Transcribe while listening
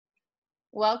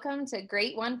Welcome to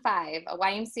Great 15, a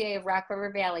YMCA of Rock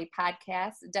River Valley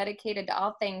podcast dedicated to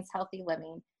all things healthy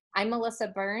living. I'm Melissa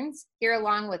Burns, here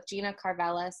along with Gina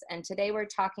Carvelis, and today we're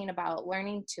talking about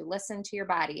learning to listen to your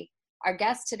body. Our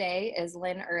guest today is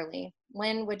Lynn Early.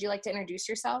 Lynn, would you like to introduce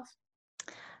yourself?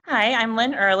 Hi, I'm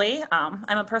Lynn Early. I'm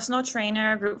a personal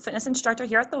trainer, group fitness instructor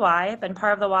here at the Y. I've been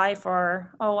part of the Y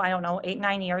for,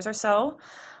 8-9 years or so.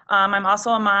 I'm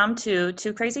also a mom to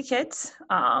two crazy kids.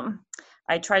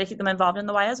 I try to keep them involved in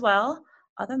the Y as well.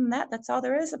 Other than that, that's all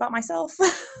there is about myself.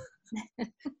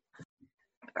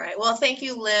 All right. Well, thank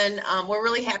you, Lynn. We're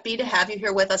really happy to have you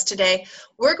here with us today.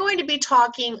 We're going to be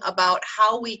talking about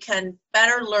how we can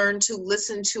better learn to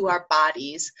listen to our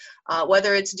bodies,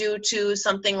 whether it's due to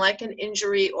something like an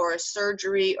injury or a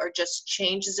surgery or just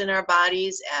changes in our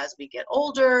bodies as we get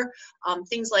older,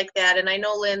 things like that. And I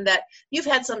know, Lynn, that you've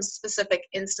had some specific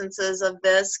instances of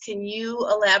this. Can you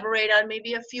elaborate on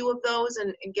maybe a few of those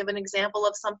and give an example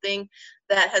of something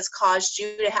that has caused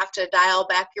you to have to dial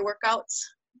back your workouts?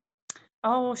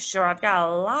 Oh, sure. I've got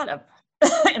a lot of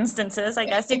instances, I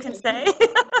guess you could say.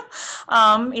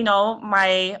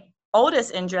 My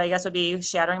oldest injury, I guess, would be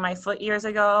shattering my foot years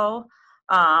ago.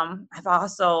 I've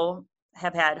also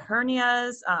have had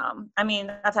hernias.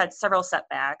 I've had several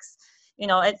setbacks.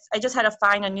 I just had to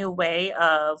find a new way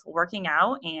of working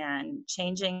out and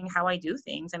changing how I do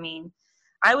things.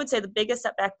 I would say the biggest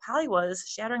setback probably was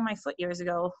shattering my foot years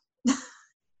ago.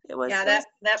 That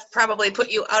probably put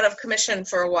you out of commission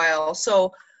for a while.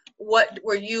 So what,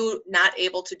 were you not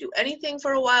able to do anything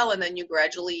for a while and then you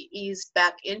gradually eased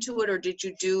back into it, or did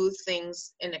you do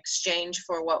things in exchange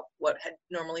for what had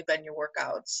normally been your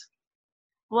workouts?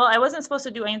 Well, I wasn't supposed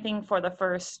to do anything for the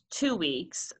first 2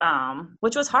 weeks,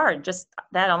 which was hard, just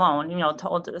that alone,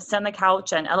 told to sit on the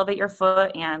couch and elevate your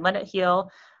foot and let it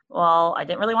heal. Well, I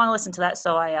didn't really want to listen to that,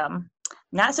 so I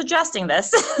not suggesting this.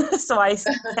 So I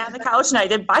sat on the couch and I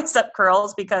did bicep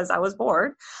curls because I was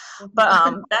bored.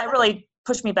 But that really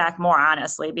pushed me back more,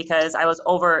 honestly, because I was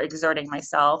overexerting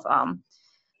myself.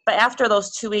 But after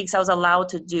those 2 weeks, I was allowed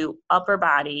to do upper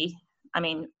body.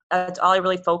 That's all I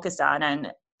really focused on.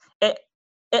 And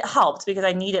it helped because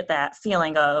I needed that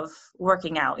feeling of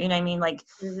working out. You know what I mean? Like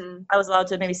I was allowed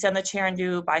to maybe sit on the chair and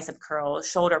do bicep curls,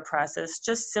 shoulder presses,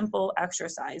 just simple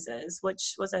exercises,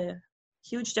 which was a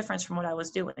huge difference from what I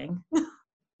was doing.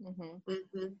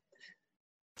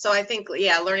 So I think,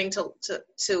 learning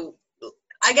to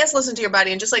I guess listen to your body,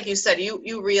 and just like you said,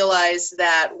 you realize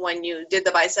that when you did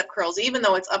the bicep curls, even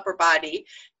though it's upper body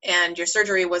and your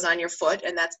surgery was on your foot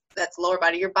and that's lower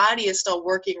body, your body is still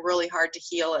working really hard to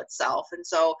heal itself. And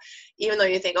so even though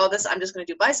you think, I'm just going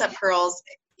to do bicep curls,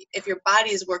 if your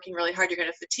body is working really hard, you're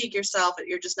going to fatigue yourself.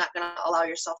 You're just not going to allow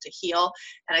yourself to heal.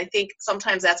 And I think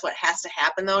sometimes that's what has to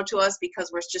happen, though, to us,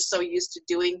 because we're just so used to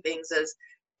doing things as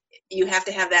you have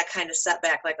to have that kind of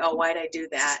setback, like, why'd I do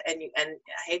that? And I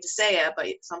hate to say it, but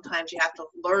sometimes you have to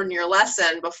learn your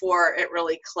lesson before it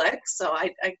really clicks. So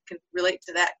I can relate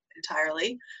to that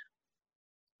entirely.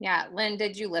 Yeah. Lynn,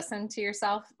 did you listen to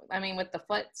yourself? With the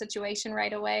foot situation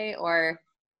right away, or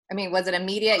was it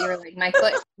immediate? You were like, my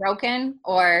foot's broken,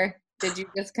 or did you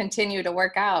just continue to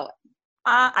work out?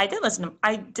 I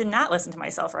did not listen to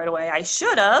myself right away. I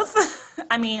should have.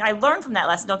 I learned from that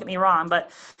lesson, don't get me wrong,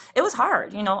 but it was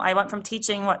hard. I went from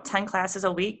teaching 10 classes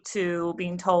a week to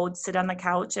being told sit on the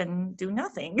couch and do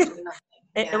nothing.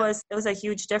 It was a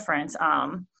huge difference.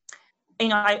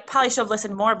 I probably should have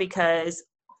listened more because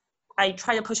I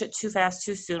tried to push it too fast,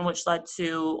 too soon, which led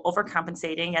to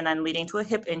overcompensating and then leading to a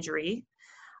hip injury.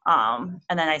 And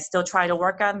then I still try to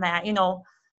work on that.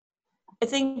 I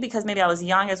think because maybe I was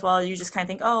young as well, you just kind of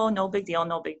think, no big deal,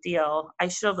 no big deal. I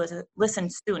should have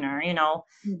listened sooner,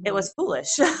 It was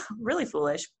foolish, really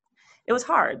foolish. It was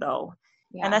hard, though.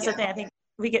 Yeah, and that's the thing. I think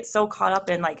we get so caught up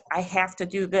in, like, I have to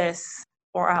do this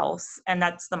or else. And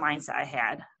that's the mindset I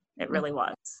had. It really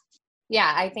was.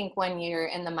 Yeah, I think when you're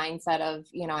in the mindset of,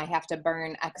 I have to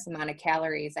burn X amount of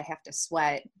calories, I have to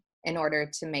sweat in order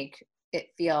to make it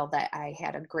feel that I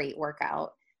had a great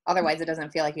workout. Otherwise, it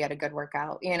doesn't feel like you had a good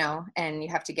workout, and you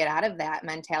have to get out of that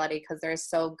mentality because they're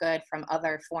so good from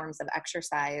other forms of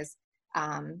exercise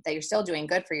that you're still doing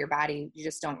good for your body. You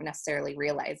just don't necessarily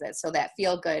realize it. So that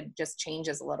feel good just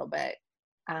changes a little bit.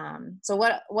 So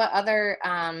what other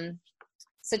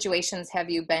situations have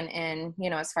you been in,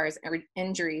 as far as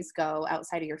injuries go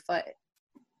outside of your foot?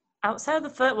 Outside of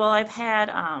the foot, well, I've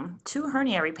had 2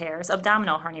 hernia repairs,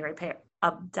 abdominal hernia repairs.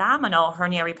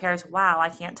 Wow, I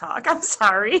can't talk. I'm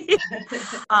sorry.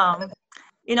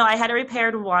 I had it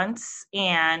repaired once,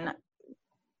 and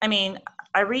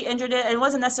I re-injured it. It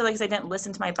wasn't necessarily because I didn't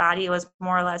listen to my body. It was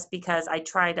more or less because I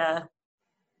tried to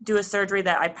do a surgery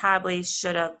that I probably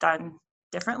should have done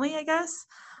differently, I guess.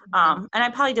 And I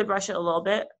probably did rush it a little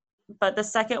bit, but the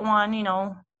second one,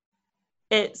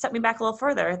 it set me back a little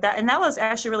further. That was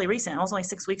actually really recent. It was only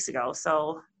 6 weeks ago.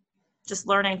 So just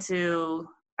learning to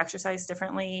exercise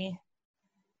differently,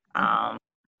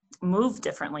 move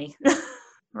differently,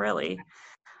 really.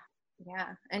 Yeah.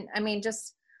 And I mean,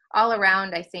 just all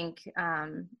around, I think,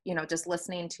 just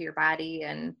listening to your body,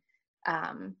 and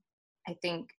I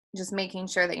think just making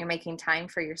sure that you're making time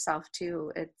for yourself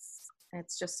too.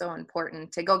 It's just so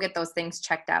important to go get those things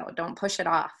checked out. Don't push it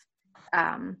off.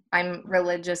 I'm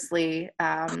religiously,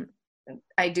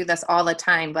 I do this all the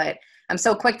time, but I'm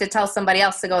so quick to tell somebody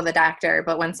else to go to the doctor.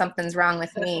 But when something's wrong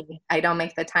with me, I don't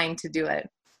make the time to do it.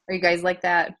 Are you guys like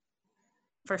that?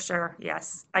 For sure.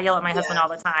 Yes. I yell at my husband all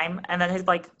the time. And then he's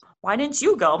like, why didn't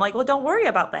you go? I'm like, well, don't worry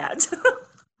about that.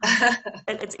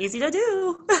 It's easy to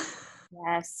do.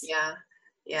 Yes.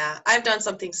 Yeah. I've done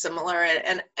something similar,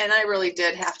 and I really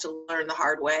did have to learn the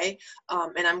hard way.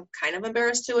 And I'm kind of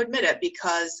embarrassed to admit it,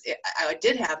 because I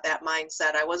did have that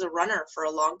mindset. I was a runner for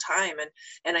a long time,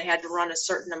 and I had to run a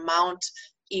certain amount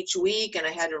each week, and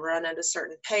I had to run at a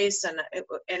certain pace, and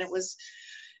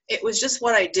it was just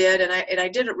what I did, and I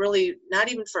did it really not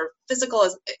even for physical,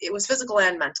 as it was physical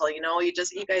and mental. You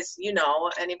guys,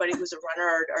 anybody who's a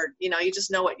runner, or you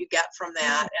just know what you get from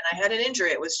that. And I had an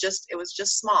injury. It was just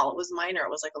small. It was minor. It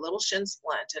was like a little shin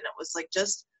splint, and it was like,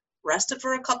 just rest it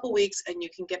for a couple weeks and you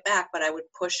can get back. But I would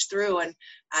push through, and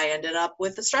I ended up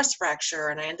with a stress fracture,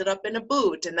 and I ended up in a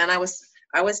boot, and then I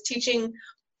was teaching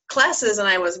classes, and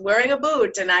I was wearing a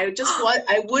boot, and I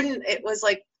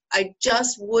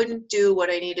just wouldn't do what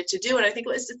I needed to do. And I think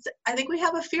I think we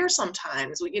have a fear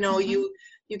sometimes.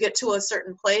 You get to a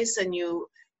certain place, and you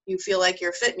feel like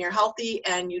you're fit and you're healthy,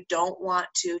 and you don't want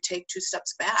to take 2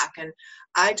 steps back. And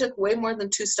I took way more than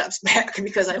 2 steps back,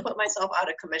 because I put myself out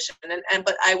of commission.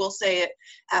 But I will say it,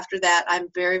 after that, I'm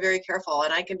very, very careful.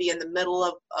 And I can be in the middle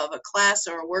of a class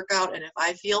or a workout, and if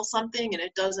I feel something and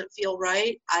it doesn't feel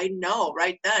right, I know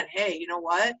right then, hey, you know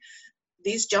what?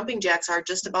 These jumping jacks are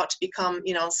just about to become,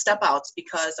 step outs,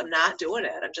 because I'm not doing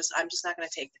it. I'm just not going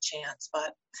to take the chance.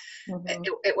 But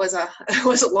it was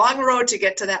a long road to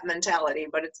get to that mentality,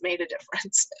 but it's made a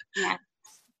difference. Yeah.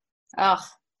 Oh,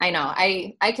 I know.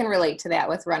 I can relate to that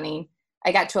with running.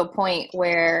 I got to a point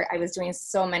where I was doing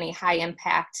so many high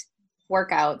impact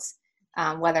workouts,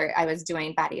 whether I was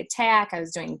doing body attack, I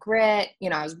was doing grit,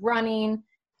 I was running,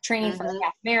 training for a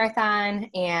half marathon,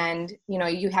 and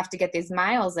you have to get these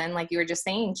miles in, like you were just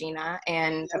saying, Gina,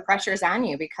 and the pressure's on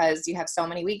you because you have so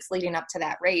many weeks leading up to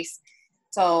that race.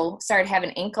 So started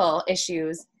having ankle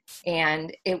issues,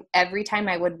 and every time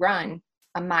I would run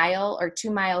a mile or 2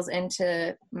 miles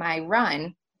into my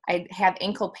run, I'd have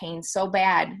ankle pain so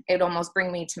bad it'd almost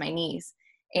bring me to my knees,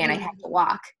 and I had to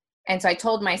walk. And so I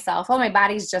told myself, my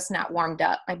body's just not warmed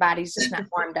up. My body's just not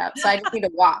warmed up. So I just need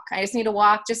to walk. I just need to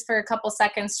walk just for a couple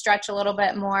seconds, stretch a little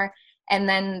bit more. And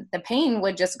then the pain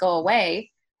would just go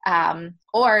away.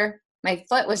 Or my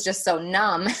foot was just so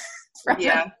numb from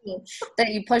that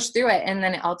you push through it. And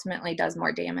then it ultimately does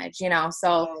more damage,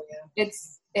 So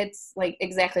it's like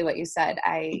exactly what you said.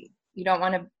 You don't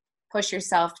want to push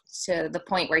yourself to the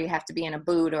point where you have to be in a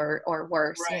boot or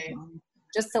worse. Right.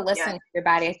 Just to listen to your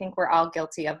body. I think we're all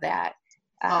guilty of that.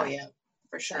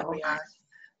 For sure we are.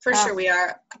 For sure we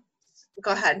are.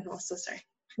 Go ahead. I'm so sorry.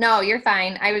 No, you're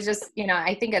fine. I was just,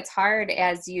 I think it's hard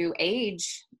as you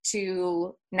age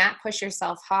to not push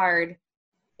yourself hard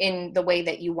in the way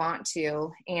that you want to,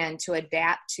 and to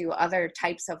adapt to other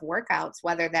types of workouts,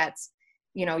 whether that's,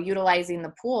 utilizing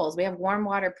the pools. We have warm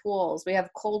water pools. We have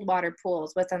cold water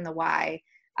pools within the Y.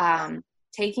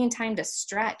 Taking time to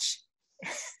stretch.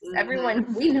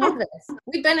 Everyone, we know this.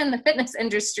 We've been in the fitness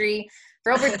industry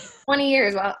for over 20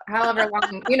 years, well, however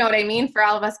long, you know what I mean, for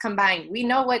all of us combined. We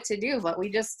know what to do, but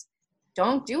we just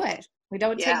don't do it. We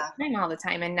don't take time all the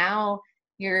time. And now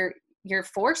you're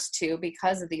forced to,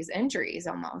 because of these injuries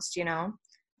almost,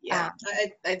 Yeah,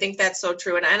 I think that's so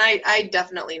true. And I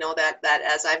definitely know that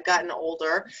as I've gotten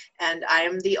older, and I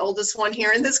am the oldest one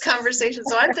here in this conversation.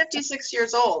 So I'm 56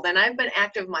 years old, and I've been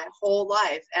active my whole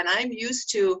life, and I'm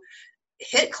used to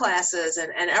HIIT classes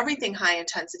and everything high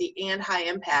intensity and high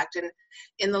impact. And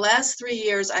in the last 3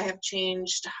 years, I have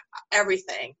changed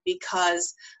everything,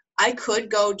 because I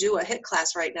could go do a HIIT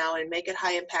class right now and make it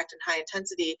high impact and high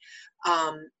intensity.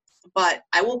 But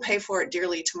I will pay for it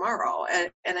dearly tomorrow. And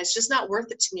it's just not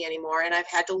worth it to me anymore. And I've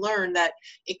had to learn that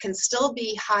it can still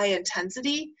be high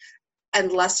intensity,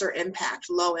 and lesser impact,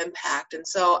 low impact. And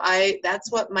so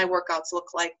that's what my workouts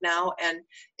look like now. And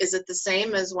is it the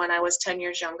same as when I was 10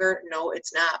 years younger? No,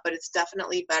 it's not, but it's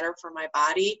definitely better for my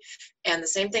body. And the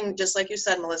same thing, just like you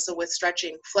said, Melissa, with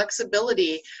stretching,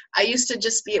 flexibility. I used to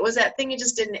just it was that thing you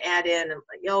just didn't add in,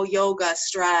 yoga,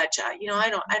 stretch. I'm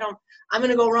going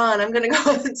to go run. I'm going to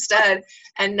go instead.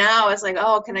 And now it's like,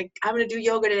 I'm going to do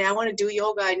yoga today. I want to do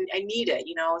yoga. I need it,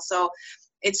 so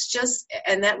it's just,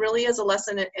 and that really is a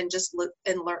lesson in just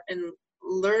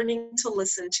learning to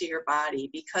listen to your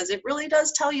body, because it really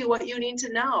does tell you what you need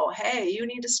to know. Hey, you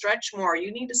need to stretch more.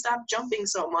 You need to stop jumping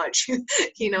so much.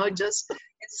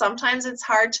 Sometimes it's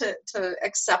hard to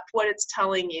accept what it's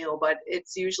telling you, but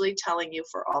it's usually telling you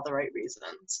for all the right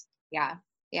reasons. Yeah.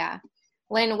 Yeah.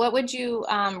 Lynn, what would you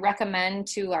recommend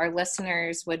to our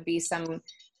listeners would be some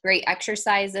great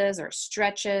exercises or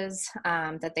stretches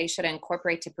that they should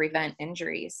incorporate to prevent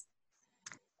injuries?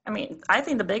 I mean, I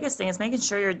think the biggest thing is making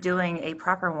sure you're doing a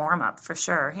proper warm-up for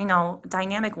sure.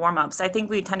 Dynamic warm-ups. I think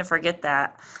we tend to forget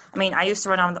that. I mean, I used to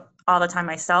run all the time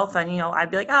myself, and, I'd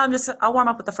be like, I'll warm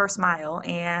up with the first mile.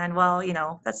 And,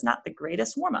 that's not the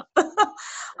greatest warm-up.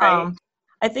 Right.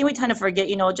 I think we tend to forget,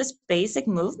 just basic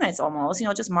movements almost,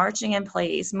 just marching in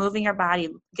place, moving your body,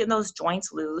 getting those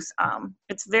joints loose.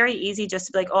 It's very easy just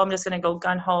to be like, I'm just going to go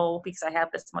gun-ho because I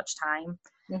have this much time.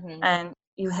 Mm-hmm. And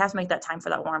you have to make that time for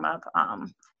that warm-up.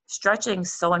 Stretching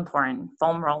is so important.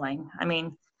 Foam rolling. I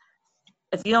mean,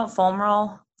 if you don't foam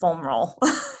roll.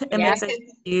 It makes a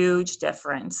huge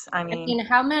difference. I mean,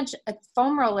 how much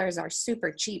foam rollers are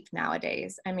super cheap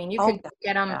nowadays. I mean, you could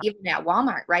get them even at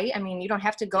Walmart, right? I mean, you don't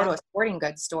have to go to a sporting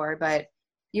goods store, but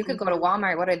you could go to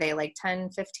Walmart. What are they, like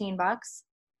 10, 15 bucks?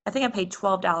 I think I paid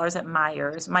 $12 at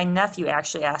Meijer's. My nephew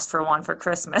actually asked for one for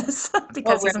Christmas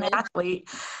because he's an athlete.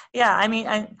 Yeah, I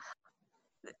mean,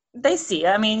 they see.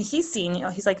 I mean, he's seen.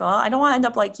 He's like, I don't want to end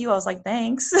up like you. I was like,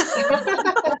 thanks,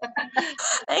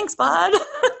 thanks, bud.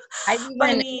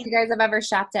 You guys have ever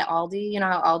shopped at Aldi? You know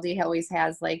how Aldi always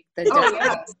has like the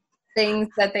different things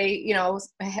that they,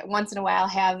 once in a while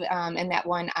have in that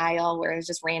one aisle where it's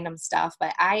just random stuff.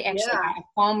 But I actually got a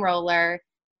foam roller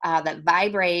that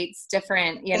vibrates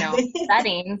different,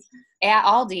 settings at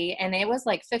Aldi, and it was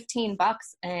like $15,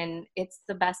 and it's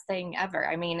the best thing ever.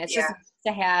 I mean, it's just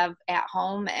to have at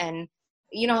home, and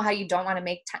you know how you don't want to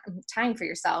make time for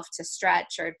yourself to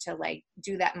stretch or to like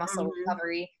do that muscle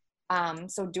recovery.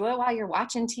 So do it while you're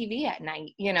watching TV at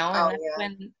night, and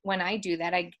that's when I do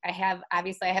that, I have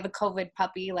a COVID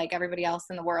puppy like everybody else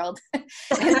in the world.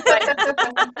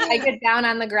 I get down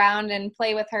on the ground and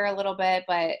play with her a little bit,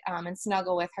 but, and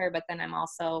snuggle with her, but then I'm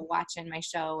also watching my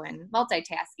show and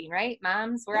multitasking, right?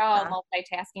 Moms, we're all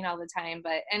multitasking all the time,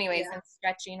 but anyways, I'm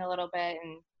stretching a little bit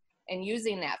and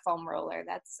using that foam roller.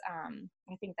 That's,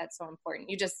 I think that's so important.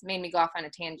 You just made me go off on a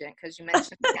tangent because you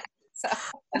mentioned that. So.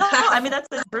 No, I mean, that's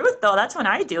the truth though. That's when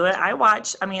I do it. I'm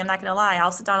not going to lie.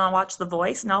 I'll sit down and watch The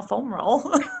Voice and I'll foam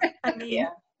roll. I mean,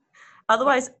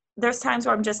 otherwise there's times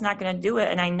where I'm just not going to do it.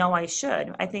 And I know I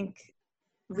should. I think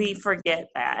we forget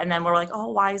that. And then we're like,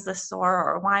 why is this sore?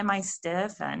 Or why am I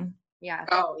stiff? And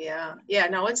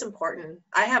no, it's important.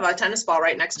 I have a tennis ball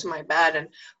right next to my bed, and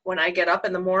when I get up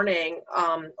in the morning,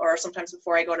 or sometimes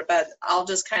before I go to bed, I'll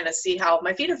just kind of see how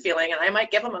my feet are feeling, and I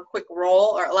might give them a quick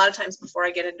roll, or a lot of times before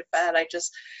I get into bed, it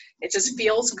just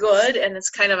feels good, and it's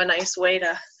kind of a nice way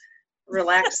to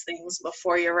relax things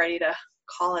before you're ready to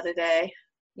call it a day.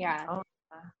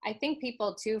 I think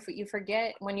people too, you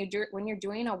forget when you're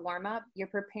doing a warm up, you're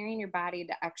preparing your body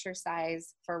to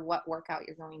exercise for what workout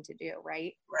you're going to do,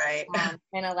 right? Right.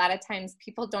 And a lot of times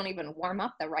people don't even warm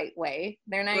up the right way.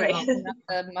 They're not even warming up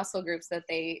the muscle groups that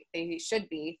they should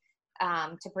be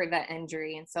to prevent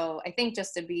injury. And so I think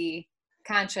just to be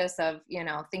conscious of,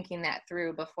 thinking that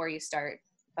through before you start,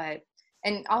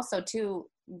 and also too,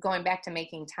 going back to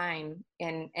making time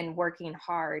and working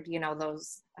hard,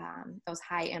 those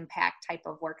high impact type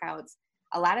of workouts,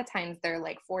 a lot of times they're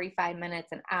like 45 minutes,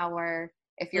 an hour.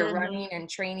 If you're running and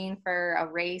training for a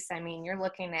race, I mean, you're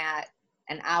looking at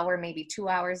an hour, maybe 2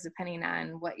 hours, depending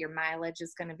on what your mileage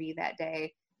is going to be that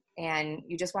day. And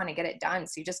you just want to get it done.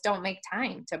 So you just don't make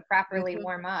time to properly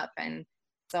warm up. And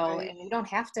so you don't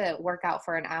have to work out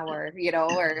for an hour,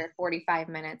 or 45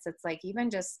 minutes. It's like even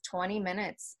just 20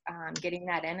 minutes, getting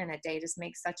that in a day just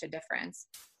makes such a difference.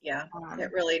 Yeah, it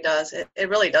really does. It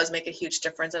really does make a huge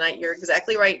difference. And you're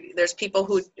exactly right. There's people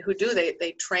who do,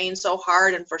 they train so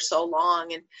hard and for so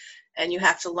long, and you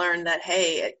have to learn that,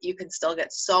 hey, you can still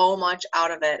get so much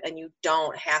out of it, and you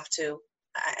don't have to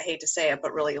I hate to say it,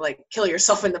 but really like kill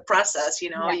yourself in the process.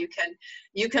 Yeah.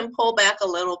 You can pull back a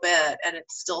little bit and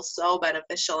it's still so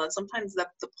beneficial. And sometimes the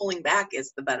pulling back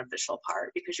is the beneficial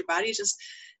part, because your body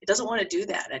it doesn't want to do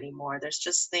that anymore. There's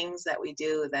just things that we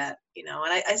do that, and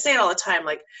I say it all the time,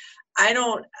 like, I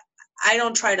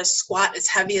don't try to squat as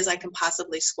heavy as I can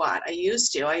possibly squat. I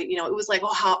used to, it was like,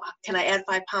 oh, how can I add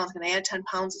 5 pounds? Can I add 10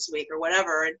 pounds this week or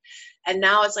whatever? And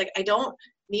now it's like, I don't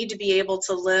need to be able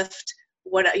to lift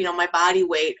my body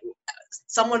weight.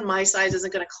 Someone my size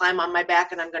isn't going to climb on my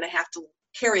back and I'm going to have to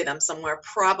carry them somewhere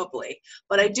probably.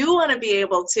 But I do want to be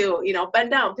able to,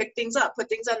 bend down, pick things up, put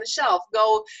things on the shelf,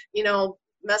 go,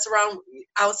 mess around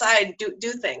outside,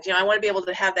 do things. I want to be able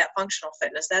to have that functional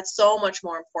fitness. That's so much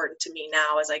more important to me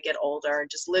now as I get older,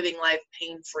 just living life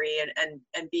pain-free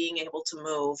and being able to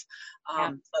move.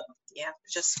 But yeah,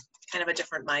 just kind of a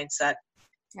different mindset.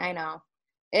 I know.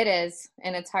 It is,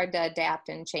 and it's hard to adapt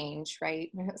and change,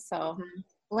 right? So,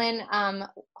 Lynn,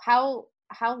 how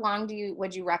long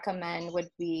would you recommend would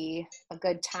be a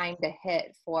good time to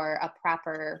hit for a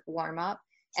proper warm up?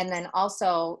 And then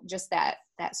also just that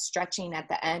stretching at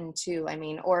the end too. I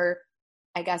mean, or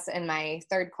I guess in my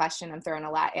third question, I'm throwing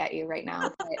a lot at you right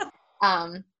now.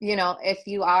 But, if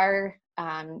you are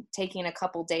taking a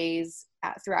couple days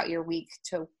throughout your week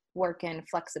to work in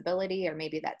flexibility, or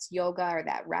maybe that's yoga or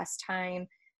that rest time,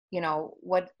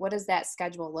 what does that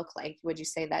schedule look like? Would you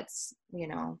say that's,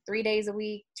 3 days a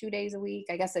week, 2 days a week?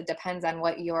 I guess it depends on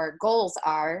what your goals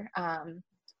are.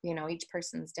 Each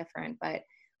person's different, but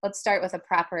let's start with a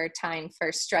proper time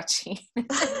for stretching.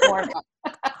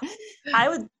 I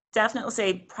would definitely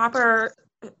say proper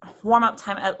warm-up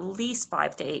time, at least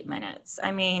 5 to 8 minutes.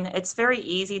 I mean, it's very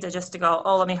easy to go,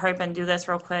 oh, let me hurry up and do this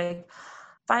real quick.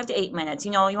 5 to 8 minutes.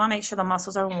 You want to make sure the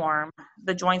muscles are warm,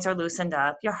 the joints are loosened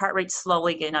up, your heart rate's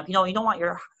slowly getting up. You don't want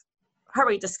your heart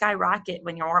rate to skyrocket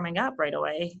when you're warming up right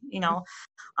away.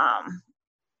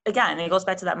 Again, it goes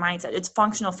back to that mindset. It's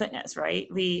functional fitness, right?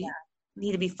 We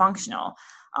need to be functional.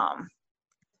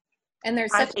 And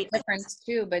there's such a difference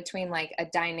too between like a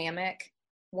dynamic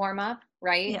warm up,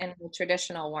 right? Yeah. And the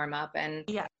traditional warm up. And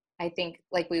I think,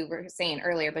 like we were saying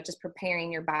earlier, but just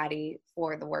preparing your body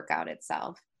for the workout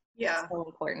itself. Yeah. So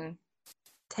important.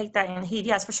 Take that in heat.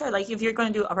 Yes, for sure. Like if you're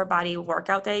going to do upper body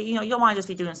workout day, you don't want to just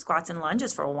be doing squats and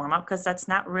lunges for a warm up, because that's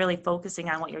not really focusing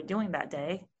on what you're doing that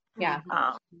day. Yeah.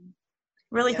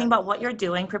 Really think about what you're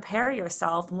doing, prepare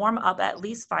yourself, warm up at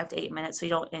least 5 to 8 minutes so you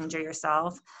don't injure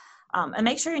yourself. And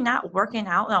make sure you're not working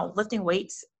out, lifting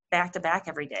weights back to back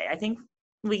every day. I think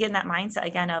we get in that mindset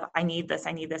again of, I need this.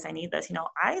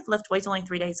 I lift weights only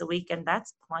 3 days a week, and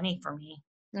that's plenty for me.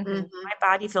 Mm-hmm. My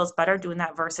body feels better doing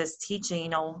that versus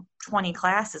teaching, 20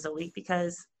 classes a week,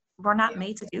 because we're not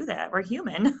made to do that. We're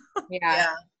human.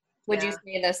 Yeah. Would you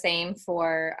say the same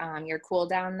for your cool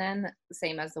down then, the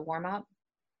same as the warm up?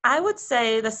 I would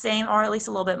say the same, or at least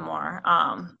a little bit more.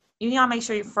 You need to make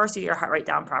sure you first get your heart rate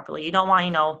down properly. You don't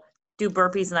want to, do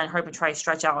burpees and then hurry up and try to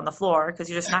stretch out on the floor, because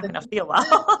you're just not going to feel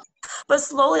well. But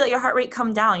slowly let your heart rate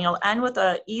come down. End with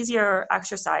a easier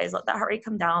exercise. Let that heart rate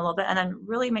come down a little bit, and then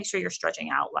really make sure you're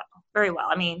stretching out very well.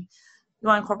 I mean, you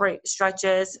want to incorporate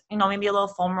stretches. Maybe a little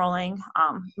foam rolling.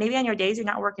 Maybe on your days you're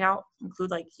not working out, include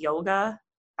like yoga,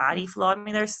 body flow. I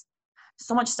mean, there's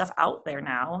so much stuff out there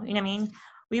now. You know what I mean?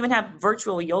 We even have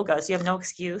virtual yoga, so you have no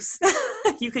excuse.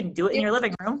 You can do it in your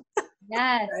living room.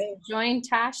 Yes. Right. Join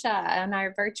Tasha on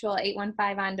our virtual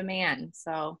 815 on demand.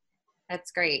 So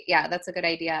that's great. Yeah, that's a good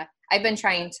idea. I've been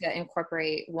trying to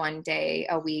incorporate 1 day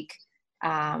a week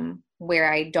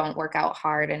where I don't work out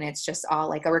hard, and it's just all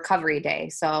like a recovery day.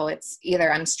 So it's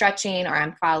either I'm stretching or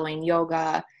I'm following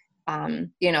yoga,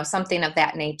 something of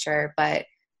that nature, but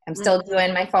I'm still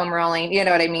doing my foam rolling, you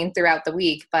know what I mean, throughout the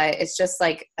week. But it's just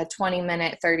like a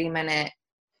 20-minute, 30-minute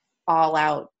all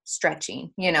out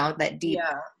stretching, that deep,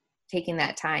 taking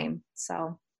that time.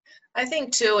 So I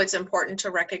think too, it's important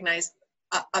to recognize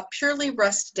a purely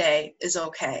rest day is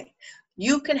okay.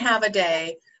 You can have a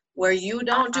day where you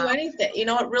don't do anything.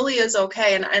 It really is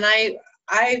okay. And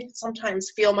I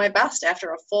sometimes feel my best after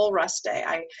a full rest day.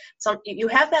 You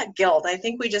have that guilt. I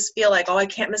think we just feel like, oh, I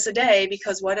can't miss a day,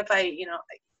 because what if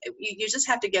you just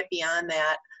have to get beyond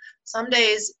that. Some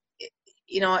days,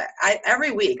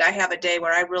 every week I have a day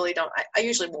where I really don't, I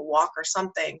usually will walk or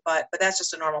something, but that's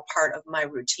just a normal part of my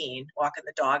routine, walking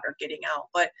the dog or getting out.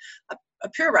 But a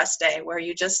pure rest day where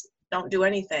you just don't do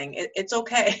anything, it's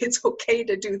okay. It's okay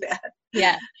to do that.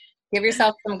 Yeah. Give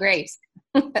yourself some grace.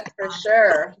 For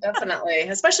sure. Definitely.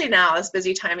 Especially now, this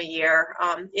busy time of year.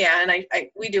 And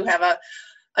we do have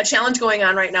a challenge going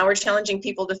on right now. We're challenging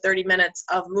people to 30 minutes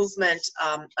of movement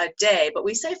a day, but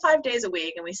we say 5 days a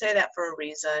week, and we say that for a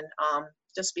reason,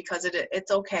 just because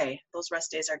it's okay. Those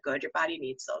rest days are good. Your body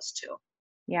needs those too.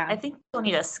 Yeah. I think people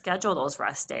need to schedule those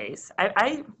rest days.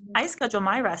 I schedule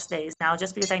my rest days now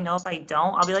just because I know if I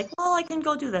don't, I'll be like, well, I can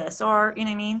go do this, or you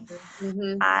know what I mean?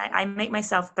 Mm-hmm. I make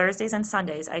myself Thursdays and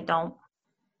Sundays. I don't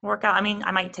work out. I mean,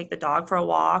 I might take the dog for a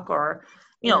walk or,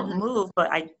 move, but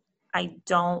I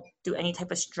don't do any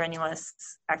type of strenuous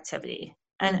activity.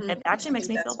 And it actually makes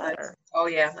me feel better. Oh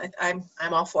yeah, I'm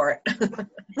all for it.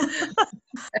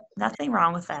 Nothing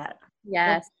wrong with that.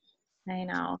 Yes, I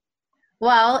know.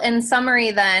 Well, in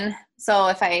summary then,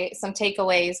 so some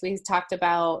takeaways, we talked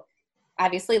about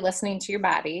obviously listening to your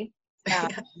body,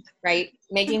 right?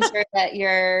 Making sure that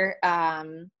you're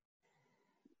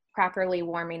properly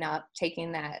warming up,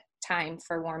 taking that time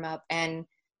for warm up. And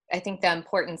I think the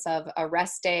importance of a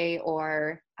rest day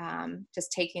or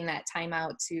just taking that time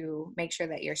out to make sure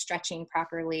that you're stretching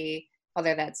properly,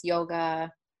 whether that's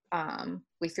yoga.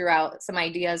 We threw out some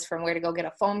ideas from where to go get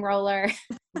a foam roller.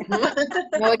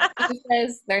 No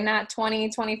excuses. They're not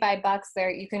 $20,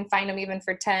 $25. You can find them even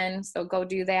for 10. So go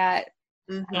do that.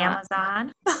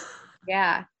 Amazon.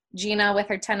 Yeah. Gina with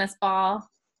her tennis ball.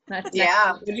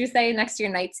 Yeah. Would you say next to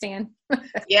your nightstand?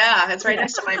 Yeah, it's right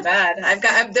next to my bed.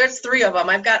 There's 3 of them.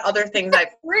 I've got other things.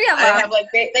 3 of them. I have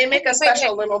they make a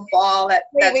special little ball that's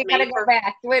we gotta go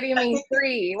back. What do you mean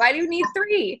 3? Why do you need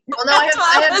 3? Well, no,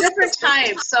 I have different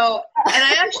types. So, and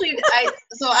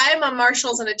I'm a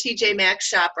Marshalls and a TJ Maxx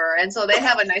shopper, and so they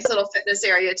have a nice little fitness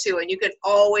area too. And you can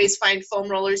always find foam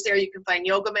rollers there. You can find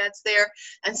yoga mats there,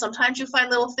 and sometimes you find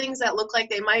little things that look like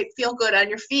they might feel good on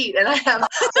your feet. And I have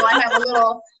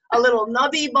a little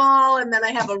nubby ball, and then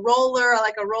I have a roller,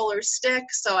 like a roller stick.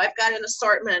 So I've got an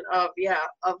assortment of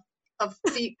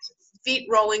feet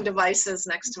rolling devices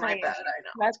next to my bed. I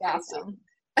know. That's awesome.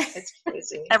 It's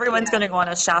crazy. Everyone's going to go on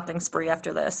a shopping spree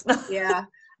after this. Yeah.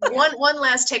 One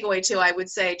last takeaway too, I would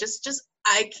say, just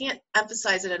I can't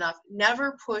emphasize it enough.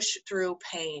 Never push through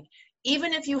pain.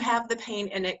 Even if you have the pain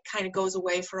and it kind of goes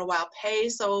away for a while, pay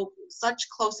such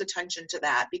close attention to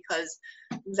that, because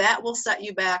that will set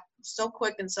you back so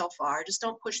quick and so far. Just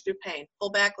don't push through pain.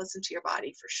 Pull back, listen to your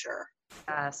body for sure.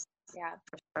 Yes. Yeah.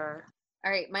 For sure.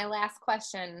 All right. My last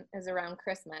question is around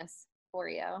Christmas for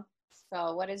you.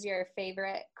 So what is your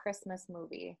favorite Christmas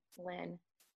movie, Lynn?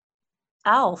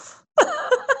 Elf.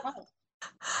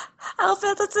 Elf,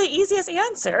 that's the easiest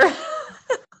answer.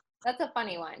 That's a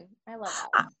funny one. I love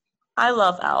Elf. I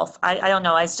love Elf. I don't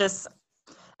know. It's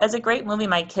a great movie.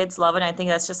 My kids love it. I think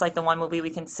that's just like the one movie we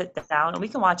can sit down and we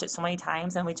can watch it so many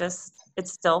times and it's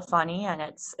still funny, and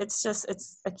it's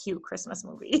a cute Christmas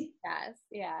movie. Yes.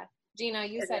 Yeah. Gina,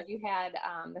 you said you had,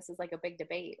 this is like a big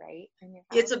debate, right?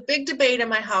 It's a big debate in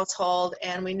my household,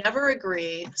 and we never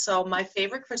agree. So my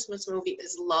favorite Christmas movie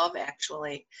is Love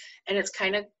Actually, and it's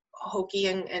kind of hokey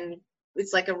and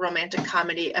it's like a romantic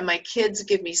comedy, and my kids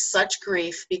give me such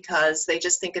grief because they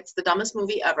just think it's the dumbest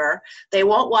movie ever. They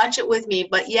won't watch it with me,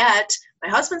 but yet my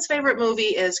husband's favorite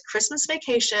movie is Christmas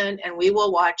Vacation, and we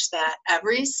will watch that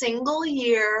every single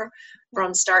year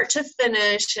from start to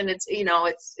finish, and it's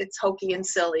hokey and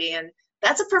silly, and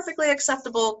that's a perfectly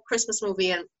acceptable Christmas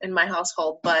movie in my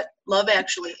household, but Love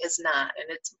Actually is not,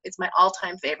 and it's my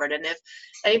all-time favorite, and if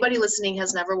anybody listening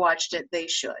has never watched it, they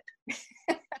should.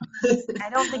 I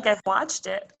don't think I've watched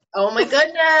it. Oh my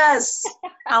goodness.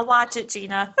 I'll watch it,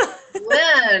 Gina.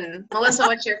 Lynn. Melissa,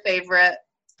 what's your favorite?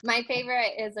 My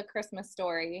favorite is A Christmas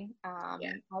Story. I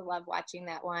love watching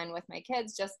that one with my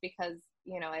kids just because,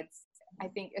 I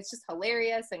think it's just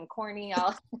hilarious and corny.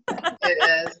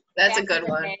 It is. That's a good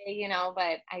one.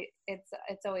 But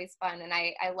it's always fun. And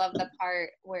I love the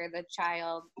part where the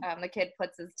kid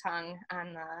puts his tongue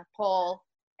on the pole.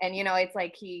 And, it's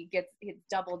like he's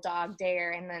double dog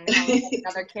dare. And then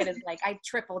another kid is like, I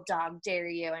triple dog dare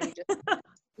you. And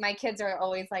my kids are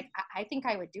always like, I think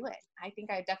I would do it. I think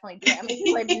I would definitely do it. I mean,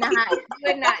 you would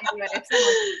not do it if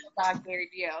someone dog dared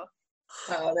you.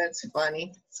 Oh, that's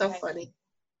funny. So funny.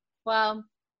 Well,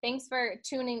 thanks for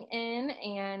tuning in.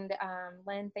 And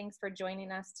Lynn, thanks for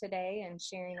joining us today and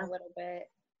sharing a little bit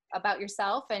about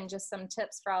yourself and just some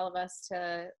tips for all of us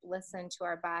to listen to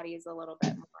our bodies a little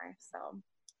bit more. So.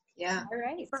 Yeah. All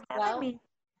right. Well,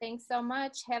 thanks so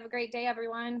much. Have a great day,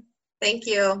 everyone. Thank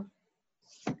you.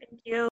 Thank you.